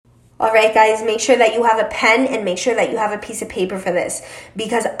All right, guys, make sure that you have a pen and make sure that you have a piece of paper for this,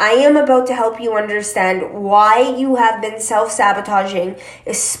 because I am about to help you understand why you have been self-sabotaging,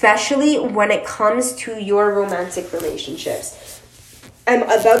 especially when it comes to your romantic relationships. I'm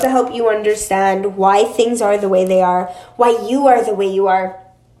about to help you understand why things are the way they are, why you are the way you are,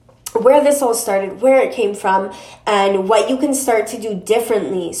 where this all started, where it came from, and what you can start to do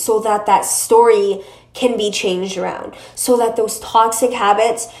differently so that that story can be changed around, so that those toxic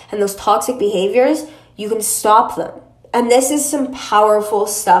habits and those toxic behaviors, you can stop them. And this is some powerful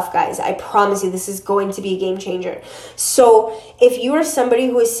stuff, guys. I promise you, this is going to be a game changer. So if you are somebody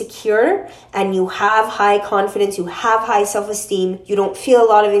who is secure and you have high confidence, you have high self-esteem, you don't feel a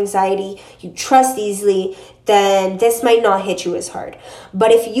lot of anxiety, you trust easily, then this might not hit you as hard.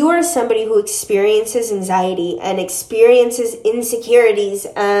 But if you are somebody who experiences anxiety and experiences insecurities,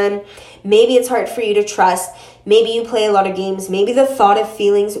 and maybe it's hard for you to trust, maybe you play a lot of games, maybe the thought of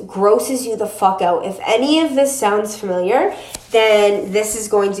feelings grosses you the fuck out. If any of this sounds familiar, then this is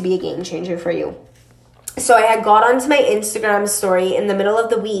going to be a game changer for you. So I had got onto my Instagram story in the middle of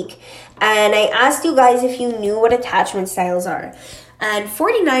the week, and I asked you guys if you knew what attachment styles are. And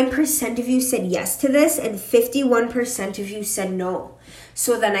 49% of you said yes to this, and 51% of you said no.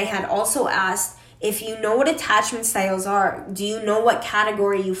 So then I had also asked, if you know what attachment styles are, do you know what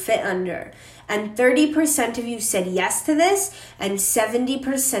category you fit under? And 30% of you said yes to this, and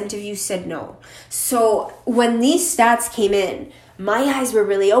 70% of you said no. So when these stats came in, my eyes were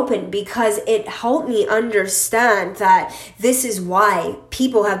really open, because it helped me understand that this is why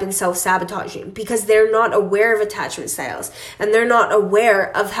people have been self-sabotaging, because they're not aware of attachment styles and they're not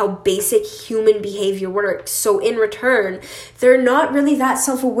aware of how basic human behavior works. So in return, they're not really that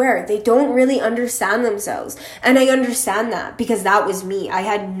self-aware. They don't really understand themselves. And I understand that, because that was me. I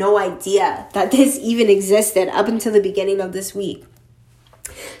had no idea that this even existed up until the beginning of this week.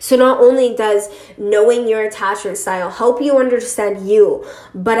 So not only does knowing your attachment style help you understand you,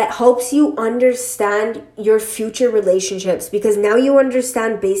 but it helps you understand your future relationships, because now you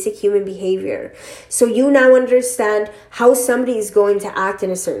understand basic human behavior. So you now understand how somebody is going to act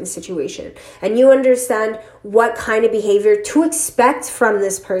in a certain situation, and you understand what kind of behavior to expect from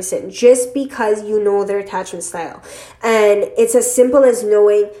this person just because you know their attachment style. And it's as simple as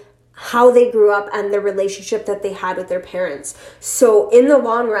knowing how they grew up and the relationship that they had with their parents. So in the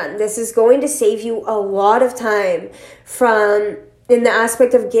long run, this is going to save you a lot of time from in the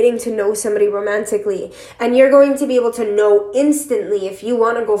aspect of getting to know somebody romantically. And you're going to be able to know instantly if you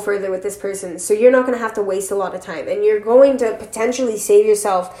want to go further with this person. So you're not going to have to waste a lot of time. And you're going to potentially save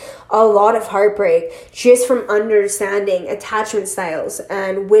yourself a lot of heartbreak just from understanding attachment styles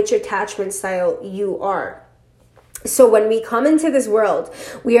and which attachment style you are. So when we come into this world,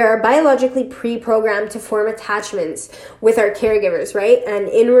 we are biologically pre-programmed to form attachments with our caregivers, right? And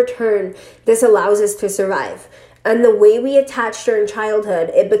in return, this allows us to survive. And the way we attach during childhood,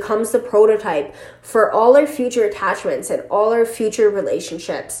 it becomes the prototype for all our future attachments and all our future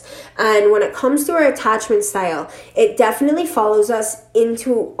relationships. And when it comes to our attachment style, it definitely follows us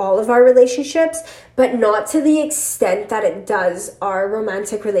into all of our relationships, but not to the extent that it does our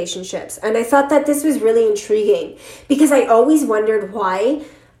romantic relationships. And I thought that this was really intriguing, because I always wondered why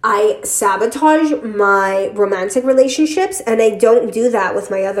I sabotage my romantic relationships, and I don't do that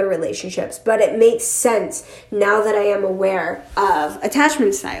with my other relationships. But it makes sense now that I am aware of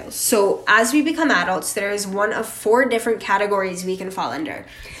attachment styles. So as we become adults, there is one of 4 different categories we can fall under.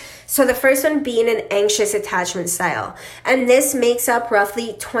 So the first one being an anxious attachment style, and this makes up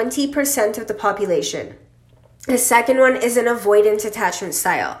roughly 20% of the population. The second one is an avoidant attachment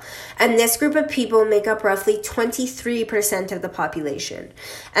style, and this group of people make up roughly 23% of the population.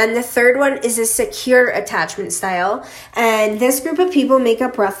 And the third one is a secure attachment style, and this group of people make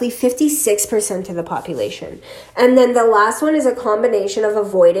up roughly 56% of the population. And then the last one is a combination of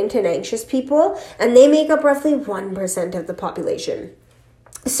avoidant and anxious people, and they make up roughly 1% of the population.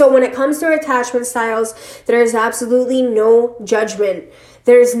 So when it comes to attachment styles, there is absolutely no judgment.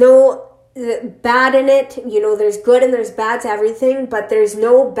 There's no bad in it. You know, there's good and there's bad to everything, but there's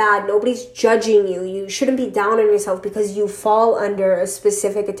no bad. Nobody's judging you. You shouldn't be down on yourself because you fall under a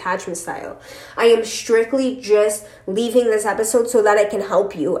specific attachment style. I am strictly just leaving this episode so that it can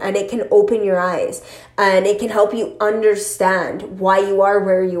help you and it can open your eyes and it can help you understand why you are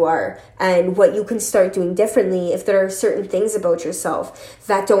where you are and what you can start doing differently if there are certain things about yourself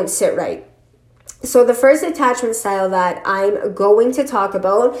that don't sit right. So the first attachment style that I'm going to talk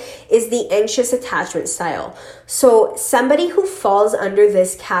about is the anxious attachment style. So somebody who falls under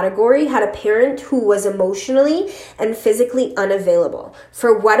this category had a parent who was emotionally and physically unavailable.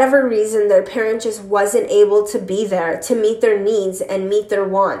 For whatever reason, their parent just wasn't able to be there to meet their needs and meet their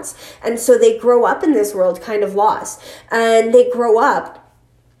wants. And so they grow up in this world kind of lost. And they grow up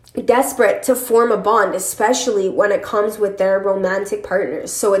desperate to form a bond, especially when it comes with their romantic partners.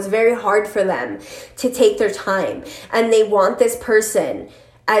 So it's very hard for them to take their time, and they want this person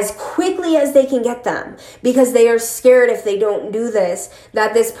as quickly as they can get them, because they are scared if they don't do this,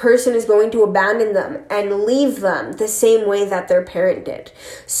 that this person is going to abandon them and leave them the same way that their parent did.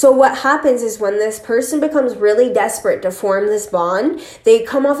 So what happens is when this person becomes really desperate to form this bond, they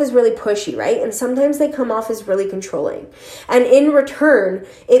come off as really pushy, right? And sometimes they come off as really controlling. And in return,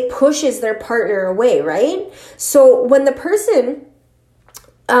 it pushes their partner away, right? So when the person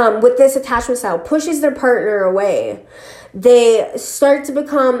with this attachment style pushes their partner away, they start to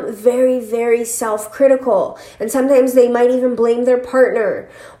become very, very self-critical. And sometimes they might even blame their partner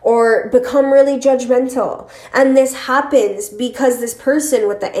or become really judgmental. And this happens because this person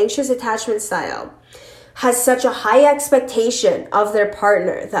with the anxious attachment style has such a high expectation of their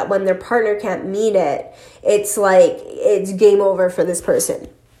partner that when their partner can't meet it, it's like it's game over for this person.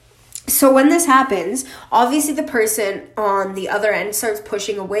 So when this happens, obviously the person on the other end starts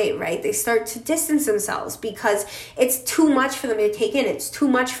pushing away, right? They start to distance themselves because it's too much for them to take in. It's too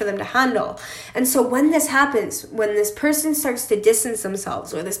much for them to handle. And so when this happens, when this person starts to distance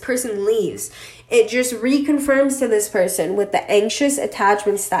themselves or this person leaves, it just reconfirms to this person with the anxious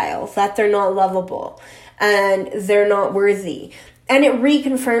attachment style that they're not lovable and they're not worthy. And it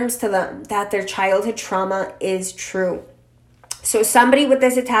reconfirms to them that their childhood trauma is true. So somebody with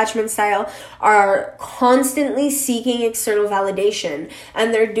this attachment style are constantly seeking external validation,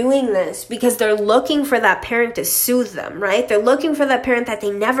 and they're doing this because they're looking for that parent to soothe them, right? They're looking for that parent that they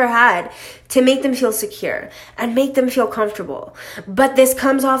never had to make them feel secure and make them feel comfortable. But this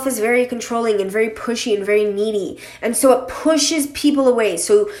comes off as very controlling and very pushy and very needy. And so it pushes people away.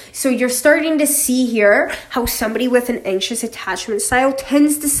 So you're starting to see here how somebody with an anxious attachment style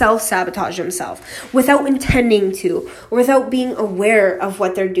tends to self-sabotage themselves without intending to, or without being aware of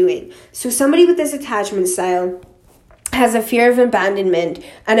what they're doing. So somebody with this attachment style has a fear of abandonment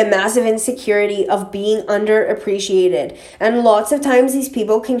and a massive insecurity of being underappreciated. And lots of times these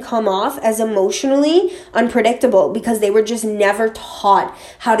people can come off as emotionally unpredictable because they were just never taught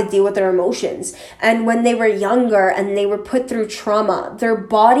how to deal with their emotions. And when they were younger and they were put through trauma, their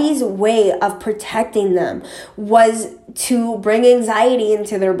body's way of protecting them was to bring anxiety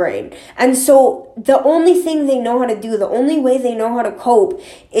into their brain. And so the only thing they know how to do, the only way they know how to cope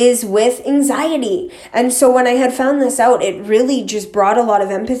is with anxiety. And so when I had found this out, it really just brought a lot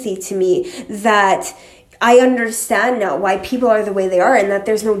of empathy to me that I understand now why people are the way they are and that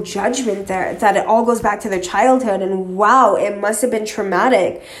there's no judgment there, that it all goes back to their childhood. And wow, it must have been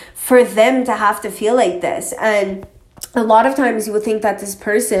traumatic for them to have to feel like this. And a lot of times you would think that this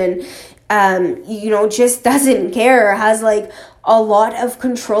person just doesn't care or has like a lot of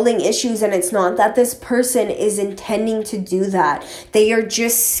controlling issues, and it's not that this person is intending to do that. They are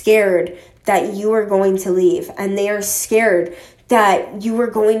just scared that you are going to leave, and they are scared that you are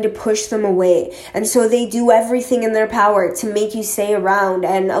going to push them away. And so they do everything in their power to make you stay around,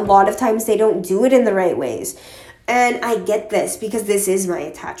 and a lot of times they don't do it in the right ways. And I get this because this is my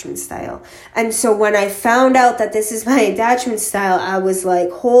attachment style. And so when I found out that this is my attachment style, I was like,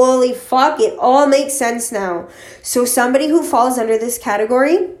 holy fuck, it all makes sense now. So somebody who falls under this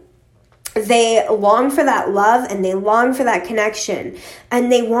category, they long for that love and they long for that connection. And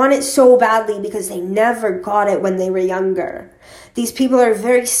they want it so badly because they never got it when they were younger. These people are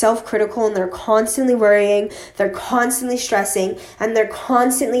very self-critical and they're constantly worrying, they're constantly stressing, and they're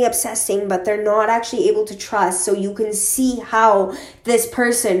constantly obsessing, but they're not actually able to trust. So you can see how this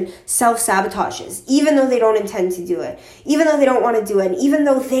person self-sabotages, even though they don't intend to do it, even though they don't want to do it, and even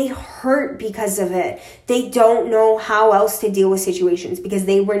though they hurt because of it. They don't know how else to deal with situations because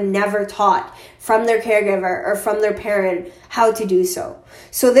they were never taught from their caregiver or from their parent how to do so.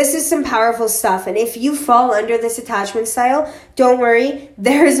 So this is some powerful stuff. And if you fall under this attachment style, don't worry,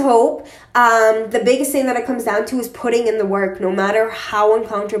 there's hope. The biggest thing that it comes down to is putting in the work, no matter how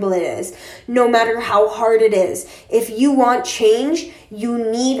uncomfortable it is, no matter how hard it is. If you want change, you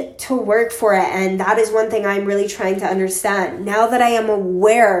need to work for it. And that is one thing I'm really trying to understand. Now that I am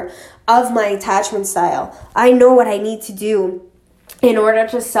aware of my attachment style, I know what I need to do in order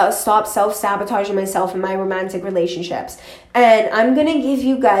to stop self-sabotaging myself in my romantic relationships. And I'm going to give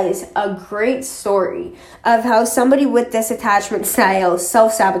you guys a great story of how somebody with this attachment style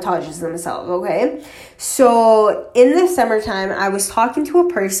self-sabotages themselves, okay? So in the summertime, I was talking to a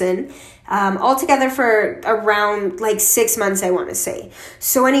person all together for around like 6 months, I want to say.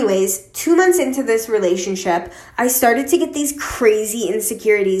 So anyways, 2 months into this relationship, I started to get these crazy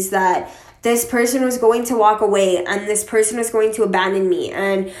insecurities that this person was going to walk away and this person was going to abandon me,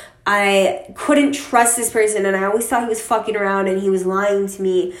 and I couldn't trust this person, and I always thought he was fucking around and he was lying to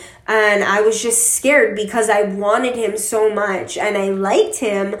me, and I was just scared because I wanted him so much and I liked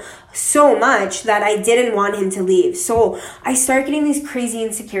him so much that I didn't want him to leave. So I started getting these crazy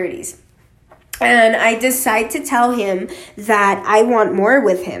insecurities, and I decided to tell him that I want more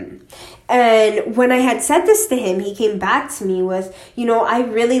with him. And when I had said this to him, he came back to me with, I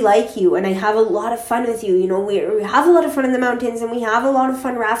really like you and I have a lot of fun with you. We have a lot of fun in the mountains and we have a lot of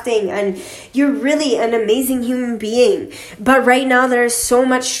fun rafting, and you're really an amazing human being. But right now there's so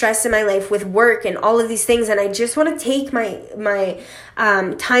much stress in my life with work and all of these things, and I just want to take my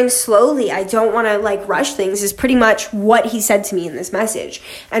time slowly. I don't want to rush things, is pretty much what he said to me in this message.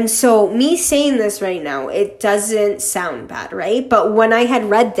 And so me saying this right now, it doesn't sound bad, right? But when I had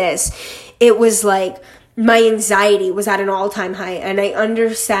read this, it was like my anxiety was at an all-time high, and I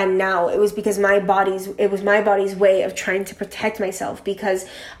understand now it was because my body's way of trying to protect myself, because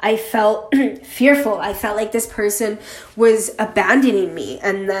I felt fearful. I felt like this person was abandoning me,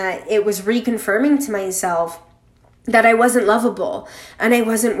 and that it was reconfirming to myself that I wasn't lovable and I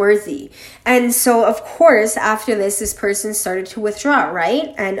wasn't worthy. And so, of course, after this person started to withdraw,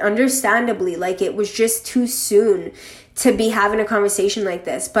 right? And understandably, it was just too soon to be having a conversation like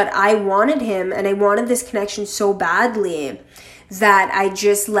this. But I wanted him and I wanted this connection so badly that I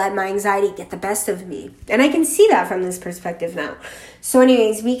just let my anxiety get the best of me. And I can see that from this perspective now. So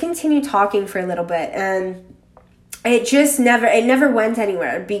anyways, we continued talking for a little bit, and it never went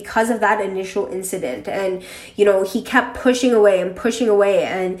anywhere because of that initial incident. And, he kept pushing away,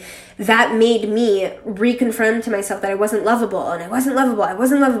 and that made me reconfirm to myself that I wasn't lovable, and I wasn't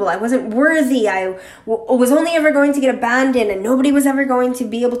worthy. I was only ever going to get abandoned, and nobody was ever going to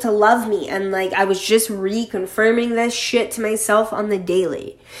be able to love me. And I was just reconfirming this shit to myself on the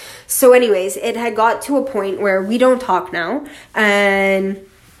daily. So anyways, it had got to a point where we don't talk now, and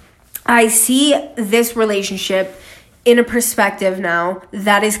I see this relationship in a perspective now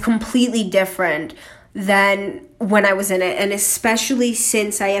that is completely different than when I was in it. And especially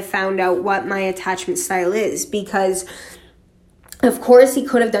since I have found out what my attachment style is, because of course he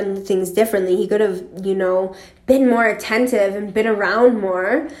could have done things differently. He could have, been more attentive and been around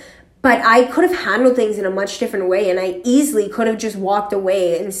more. But I could have handled things in a much different way, and I easily could have just walked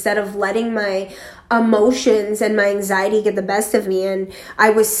away instead of letting my emotions and my anxiety get the best of me. And I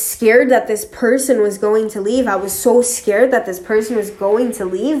was scared that this person was going to leave. I was so scared that this person was going to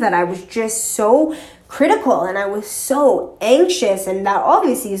leave that I was just so critical, and I was so anxious, and that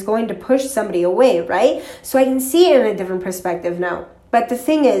obviously is going to push somebody away, right? So I can see it in a different perspective now. But the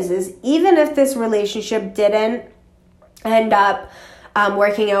thing is even if this relationship didn't end up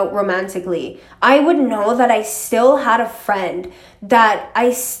working out romantically, I would know that I still had a friend, that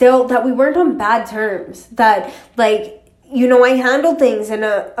we weren't on bad terms, that I handled things in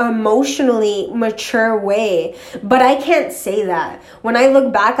a emotionally mature way. But I can't say that. When I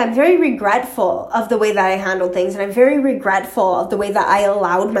look back, I'm very regretful of the way that I handled things, and I'm very regretful of the way that I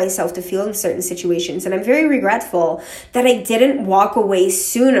allowed myself to feel in certain situations, and I'm very regretful that I didn't walk away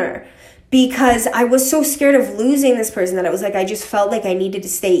sooner, because I was so scared of losing this person that I just felt like I needed to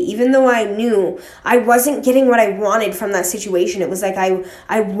stay, even though I knew I wasn't getting what I wanted from that situation. It was I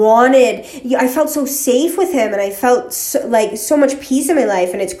felt so safe with him, and I felt so much peace in my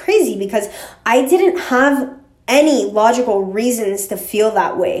life. And it's crazy because I didn't have any logical reasons to feel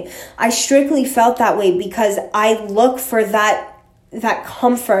that way. I strictly felt that way because I look for that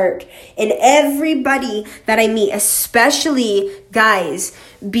comfort in everybody that I meet, especially guys,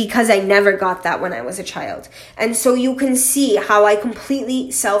 because I never got that when I was a child. And so you can see how I completely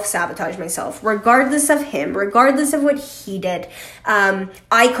self-sabotage myself, regardless of him, regardless of what he did.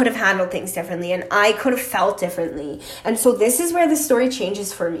 I could have handled things differently, and I could have felt differently. And so this is where the story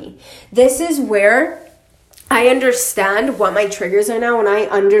changes for me. This is where I understand what my triggers are now, and I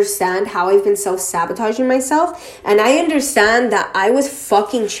understand how I've been self-sabotaging myself, and I understand that I was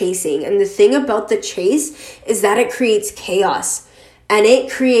fucking chasing. And the thing about the chase is that it creates chaos, and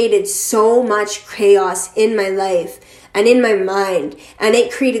it created so much chaos in my life and in my mind, and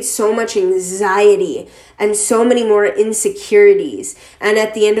it created so much anxiety and so many more insecurities. And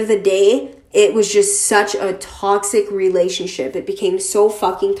at the end of the day, it was just such a toxic relationship. It became so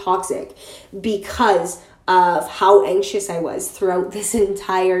fucking toxic because of how anxious I was throughout this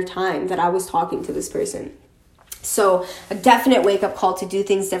entire time that I was talking to this person. So a definite wake-up call to do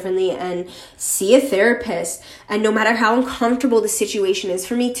things differently and see a therapist. And no matter how uncomfortable the situation is,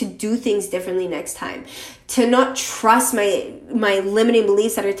 for me to do things differently next time. To not trust my limiting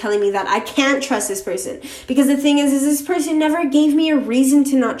beliefs that are telling me that I can't trust this person. Because the thing is this person never gave me a reason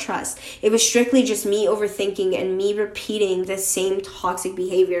to not trust. It was strictly just me overthinking and me repeating the same toxic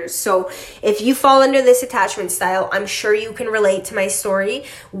behaviors. So if you fall under this attachment style, I'm sure you can relate to my story.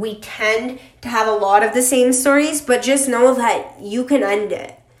 We tend to have a lot of the same stories, but just know that you can end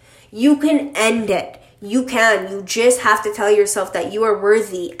it. You can end it. You can. You just have to tell yourself that you are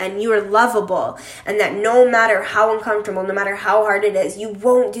worthy and you are lovable, and that no matter how uncomfortable, no matter how hard it is, you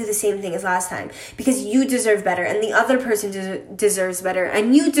won't do the same thing as last time, because you deserve better and the other person deserves better,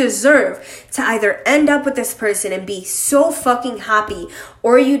 and you deserve to either end up with this person and be so fucking happy,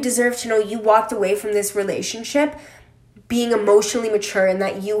 or you deserve to know you walked away from this relationship being emotionally mature and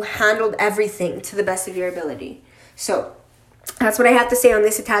that you handled everything to the best of your ability. So that's what I have to say on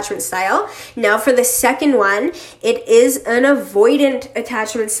this attachment style. Now for the second one, it is an avoidant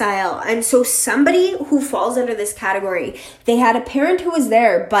attachment style. And so somebody who falls under this category, they had a parent who was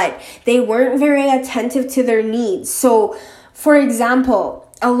there, but they weren't very attentive to their needs. So for example,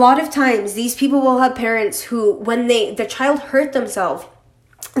 a lot of times these people will have parents who, when the child hurt themselves,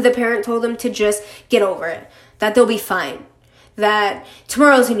 the parent told them to just get over it, that they'll be fine, that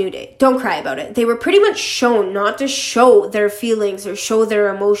tomorrow's a new day, don't cry about it. They were pretty much shown not to show their feelings or show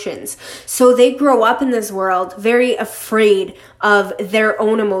their emotions. So they grow up in this world very afraid of their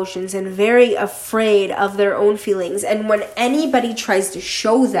own emotions and very afraid of their own feelings. And when anybody tries to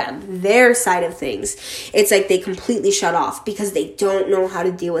show them their side of things, it's like they completely shut off because they don't know how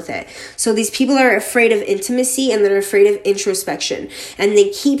to deal with it. So these people are afraid of intimacy and they're afraid of introspection. And they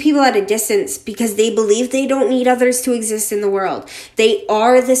keep people at a distance because they believe they don't need others to exist in the world. They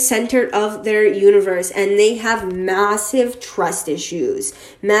are the center of their universe, and they have massive trust issues.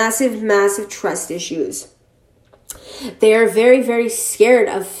 Massive trust issues. They are very, very scared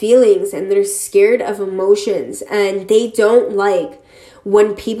of feelings, and they're scared of emotions, and they don't like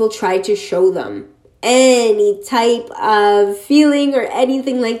when people try to show them any type of feeling or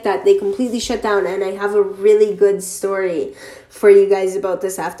anything like that. They completely shut down, and I have a really good story for you guys about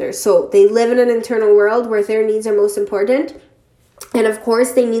this after. So they live in an internal world where their needs are most important. And of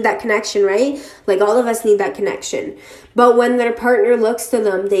course, they need that connection, right? Like all of us need that connection. But when their partner looks to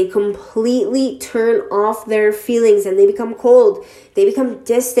them, they completely turn off their feelings and they become cold. They become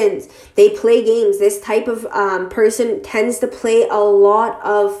distant. They play games. This type of person tends to play a lot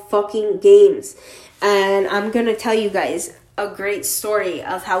of fucking games. And I'm going to tell you guys a great story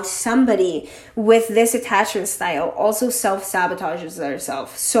of how somebody with this attachment style also self-sabotages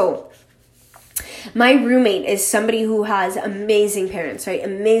themselves. So my roommate is somebody who has amazing parents, right?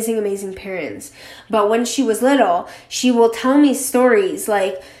 Amazing parents. But when she was little, she will tell me stories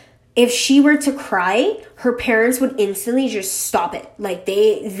like if she were to cry, her parents would instantly just stop it. Like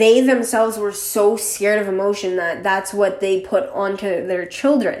they themselves were so scared of emotion that that's what they put onto their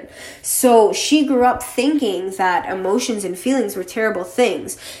children. So she grew up thinking that emotions and feelings were terrible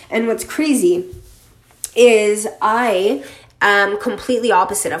things. And what's crazy is I completely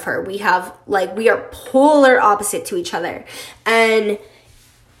opposite of her. We are polar opposite to each other. And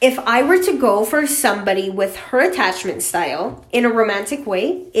if I were to go for somebody with her attachment style in a romantic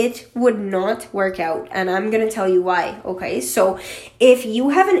way, it would not work out. And I'm going to tell you why. Okay. So if you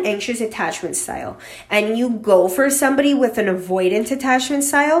have an anxious attachment style and you go for somebody with an avoidant attachment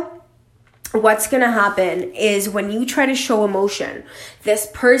style, what's going to happen is when you try to show emotion, this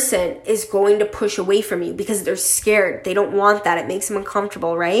person is going to push away from you because they're scared. They don't want that. It makes them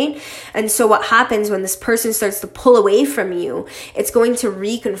uncomfortable, right? And so what happens when this person starts to pull away from you, it's going to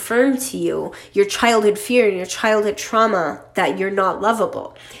reconfirm to you your childhood fear and your childhood trauma that you're not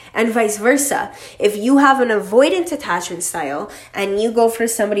lovable. And vice versa. If you have an avoidant attachment style and you go for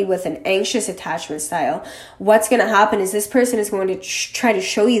somebody with an anxious attachment style, what's going to happen is this person is going to try to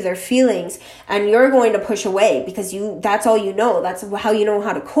show you their feelings and you're going to push away because that's all you know. That's how you know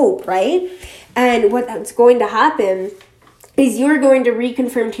how to cope, right? And what's going to happen is you're going to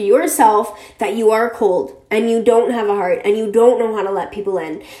reconfirm to yourself that you are cold and you don't have a heart and you don't know how to let people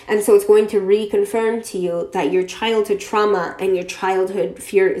in. And so it's going to reconfirm to you that your childhood trauma and your childhood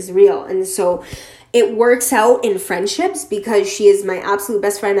fear is real. And so it works out in friendships because she is my absolute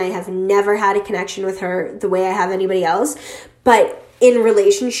best friend. I have never had a connection with her the way I have anybody else. But in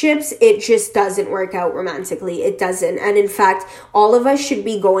relationships, it just doesn't work out romantically. It doesn't. And in fact, all of us should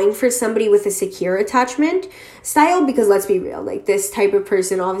be going for somebody with a secure attachment style, because let's be real, like this type of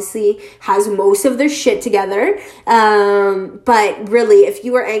person obviously has most of their shit together. But really, if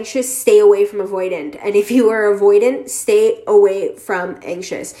you are anxious, stay away from avoidant. And if you are avoidant, stay away from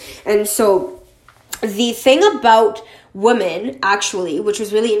anxious. And so the thing about women, actually, which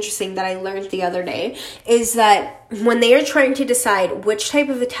was really interesting that I learned the other day, is that when they are trying to decide which type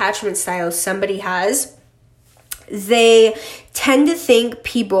of attachment style somebody has, they tend to think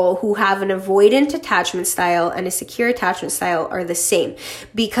people who have an avoidant attachment style and a secure attachment style are the same,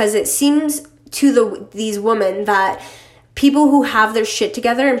 because it seems to these women that people who have their shit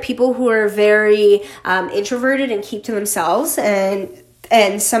together and people who are very introverted and keep to themselves,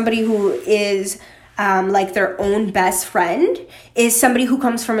 and somebody who is like their own best friend, is somebody who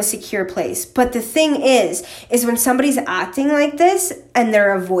comes from a secure place. But the thing is when somebody's acting like this and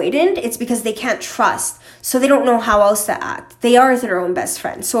they're avoidant, it's because they can't trust. So they don't know how else to act. They are their own best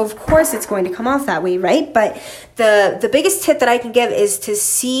friend. So of course it's going to come off that way, right? But the biggest tip that I can give is to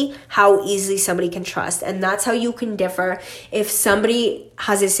see how easily somebody can trust. And that's how you can differ if somebody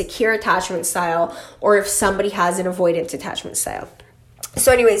has a secure attachment style or if somebody has an avoidant attachment style.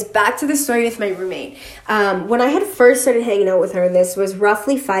 So anyways, back to the story with my roommate. When I had first started hanging out with her, this was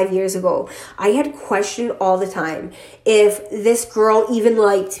roughly 5 years ago, I had questioned all the time if this girl even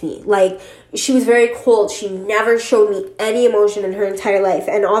liked me. Like, she was very cold. She never showed me any emotion in her entire life.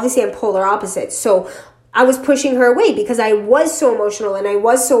 And obviously I'm polar opposite. So I was pushing her away because I was so emotional and I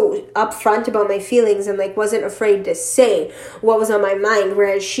was so upfront about my feelings and like wasn't afraid to say what was on my mind,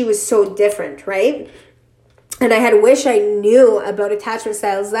 whereas she was so different, right? And I had wished I knew about attachment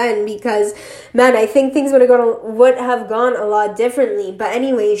styles then, because, man, I think things would have gone a lot differently. But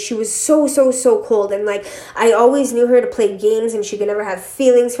anyway, she was so cold. And, like, I always knew her to play games, and she could never have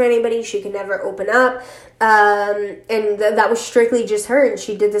feelings for anybody. She could never open up. And that was strictly just her, and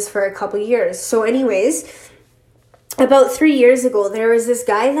she did this for a couple years. So anyways, about 3 years ago, there was this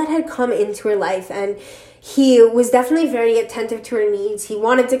guy that had come into her life, and he was definitely very attentive to her needs. He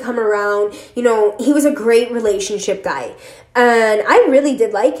wanted to come around. You know, he was a great relationship guy. And I really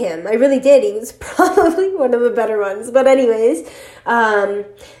did like him. I really did. He was probably one of the better ones. But anyways,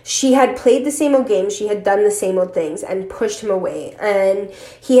 she had played the same old games. She had done the same old things and pushed him away. And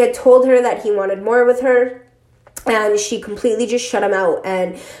he had told her that he wanted more with her. And she completely just shut him out.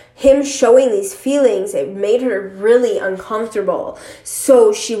 And him showing these feelings, it made her really uncomfortable.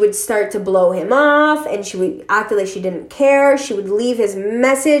 So she would start to blow him off, and she would act like she didn't care. She would leave his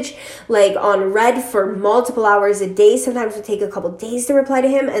message like on read for multiple hours a day. Sometimes it would take a couple days to reply to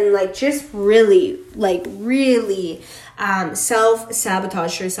him, and like just really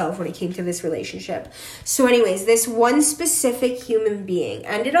self-sabotage herself when it came to this relationship. So anyways, this one specific human being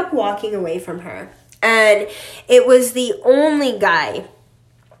ended up walking away from her. And it was the only guy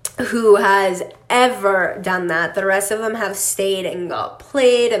who has ever done that. The rest of them have stayed and got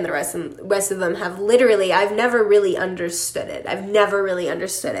played, and the rest of them have literally, I've never really understood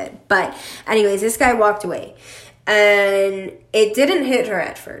it. But anyways, this guy walked away. And it didn't hit her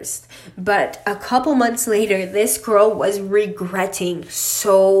at first. But a couple months later, this girl was regretting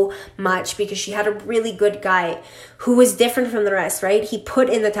so much because she had a really good guy who was different from the rest, right? He put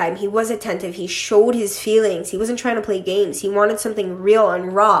in the time. He was attentive. He showed his feelings. He wasn't trying to play games. He wanted something real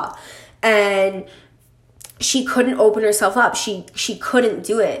and raw. And she couldn't open herself up. She couldn't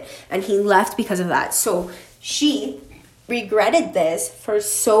do it. And he left because of that. So she regretted this for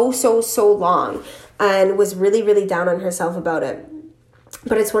so long. And was really down on herself about it.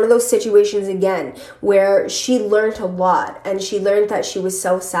 But it's one of those situations, again, where she learned a lot. And she learned that she was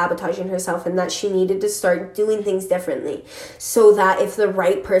self-sabotaging herself and that she needed to start doing things differently. So that if the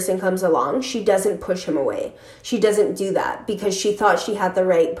right person comes along, she doesn't push him away. She doesn't do that because she thought she had the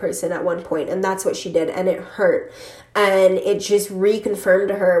right person at one point. And that's what she did. And it hurt. And it just reconfirmed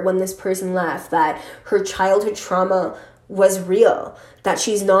to her when this person left that her childhood trauma was real, that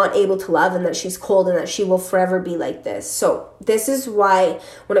she's not able to love and that she's cold and that she will forever be like this. So this is why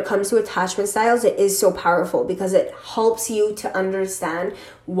when it comes to attachment styles, it is so powerful, because it helps you to understand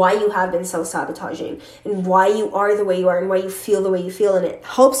why you have been self-sabotaging and why you are the way you are and why you feel the way you feel. And it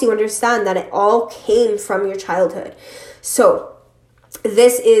helps you understand that it all came from your childhood. So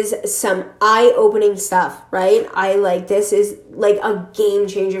this is some eye-opening stuff, right? This is like a game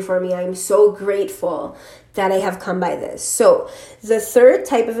changer for me. I'm so grateful that I have come by this. So the third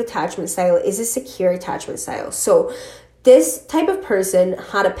type of attachment style is a secure attachment style. So this type of person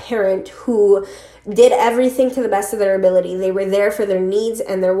had a parent who did everything to the best of their ability. They were there for their needs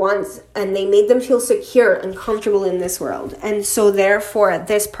and their wants, and they made them feel secure and comfortable in this world. And so therefore,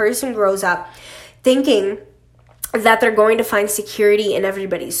 this person grows up thinking that they're going to find security in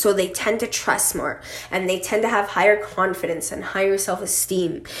everybody. So they tend to trust more, and they tend to have higher confidence and higher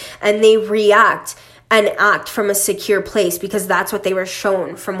self-esteem, and they react and act from a secure place because that's what they were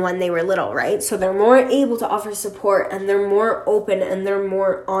shown from when they were little, right? So they're more able to offer support, and they're more open, and they're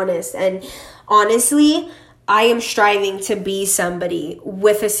more honest. And honestly, I am striving to be somebody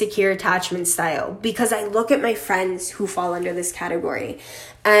with a secure attachment style because I look at my friends who fall under this category,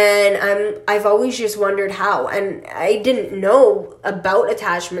 and I've always just wondered how. And I didn't know about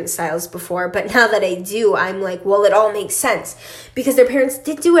attachment styles before, but now that I do, I'm like, well, it all makes sense because their parents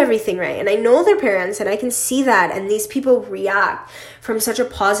did do everything right. And I know their parents, and I can see that. And these people react from such a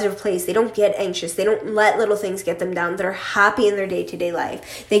positive place. They don't get anxious. They don't let little things get them down. They're happy in their day-to-day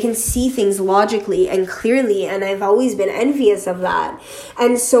life. They can see things logically and clearly, and I've always been envious of that.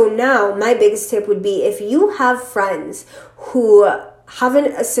 And so now my biggest tip would be, if you have friends who have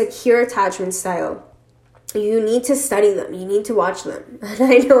a secure attachment style, you need to study them. You need to watch them. And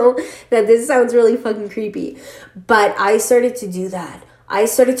I know that this sounds really fucking creepy, but I started to do that. I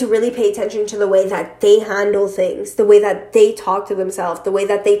started to really pay attention to the way that they handle things, the way that they talk to themselves, the way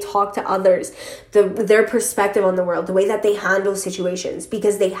that they talk to others, their perspective on the world, the way that they handle situations,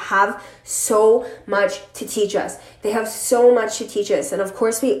 because they have so much to teach us. They have so much to teach us. And of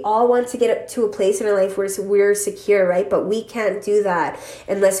course, we all want to get to a place in our life where we're secure, right? But we can't do that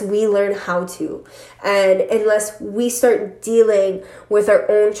unless we learn how to, and unless we start dealing with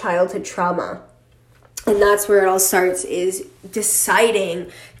our own childhood trauma. And that's where it all starts, is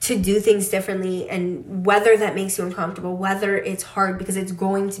deciding to do things differently, and whether that makes you uncomfortable, whether it's hard, because it's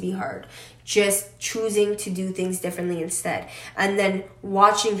going to be hard, just choosing to do things differently instead. And then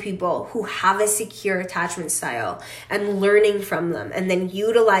watching people who have a secure attachment style and learning from them, and then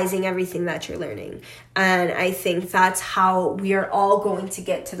utilizing everything that you're learning. And I think that's how we are all going to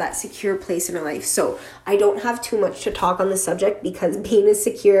get to that secure place in our life. So I don't have too much to talk on the subject, because being a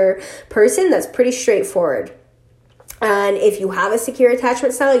secure person, that's pretty straightforward. And if you have a secure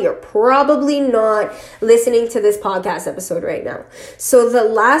attachment style, you're probably not listening to this podcast episode right now. So the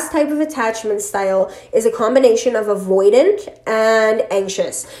last type of attachment style is a combination of avoidant and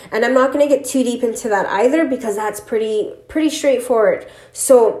anxious. And I'm not going to get too deep into that either, because that's pretty straightforward.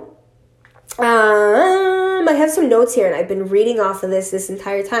 So I have some notes here, and I've been reading off of this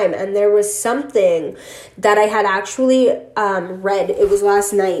entire time, and there was something that I had actually read, it was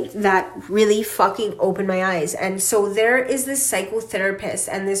last night, that really fucking opened my eyes. And so there is this psychotherapist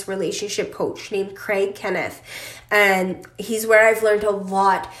and this relationship coach named Craig Kenneth, and he's where I've learned a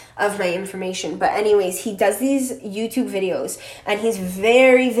lot of my information. But anyways, he does these YouTube videos, and he's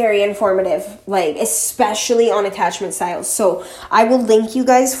very, very informative, like especially on attachment styles. So I will link you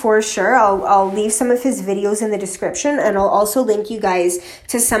guys for sure. I'll leave some of his videos in the description, and I'll also link you guys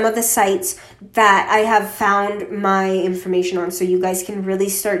to some of the sites that I have found my information on, so you guys can really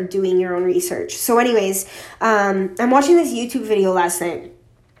start doing your own research. So anyways, I'm watching this YouTube video last night,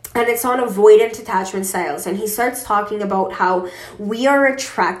 and it's on avoidant attachment styles. And he starts talking about how we are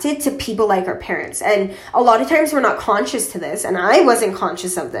attracted to people like our parents. And a lot of times we're not conscious to this, and I wasn't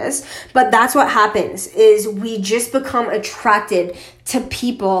conscious of this, but that's what happens, is we just become attracted to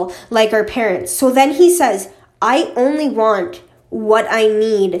people like our parents. So then he says, I only want what I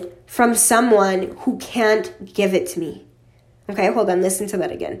need from someone who can't give it to me. Okay, hold on, listen to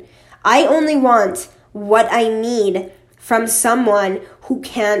that again. I only want what I need from someone who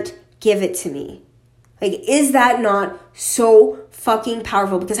can't give it to me. Like, is that not so fucking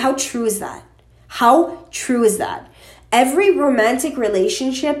powerful? Because how true is that? How true is that? Every romantic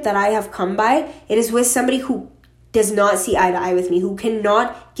relationship that I have come by, it is with somebody who does not see eye to eye with me, who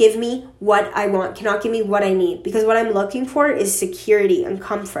cannot give me what I want, cannot give me what I need. Because what I'm looking for is security and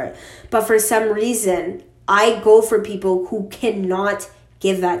comfort. But for some reason, I go for people who cannot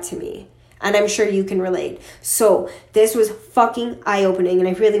give that to me. And I'm sure you can relate. So this was fucking eye-opening, and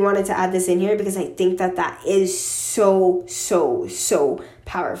I really wanted to add this in here because I think that is so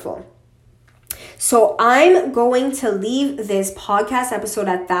powerful. So I'm going to leave this podcast episode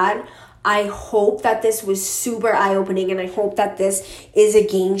at that. I hope that this was super eye-opening, and I hope that this is a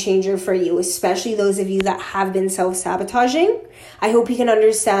game changer for you, especially those of you that have been self-sabotaging. I hope you can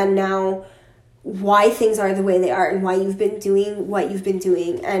understand now why things are the way they are, and why you've been doing what you've been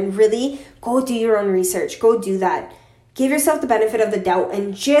doing. And really go do your own research. Go do that. Give yourself the benefit of the doubt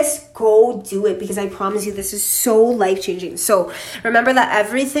and just go do it, because I promise you this is so life-changing. So remember that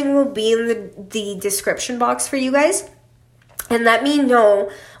everything will be in the description box for you guys. And let me know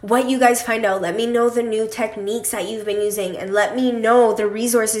what you guys find out. Let me know the new techniques that you've been using, and let me know the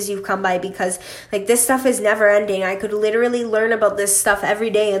resources you've come by, because like this stuff is never ending. I could literally learn about this stuff every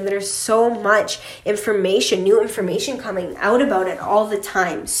day, and there's so much information, new information coming out about it all the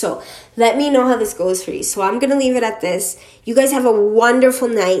time. So let me know how this goes for you. So I'm going to leave it at this. You guys have a wonderful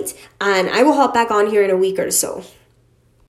night, and I will hop back on here in a week or so.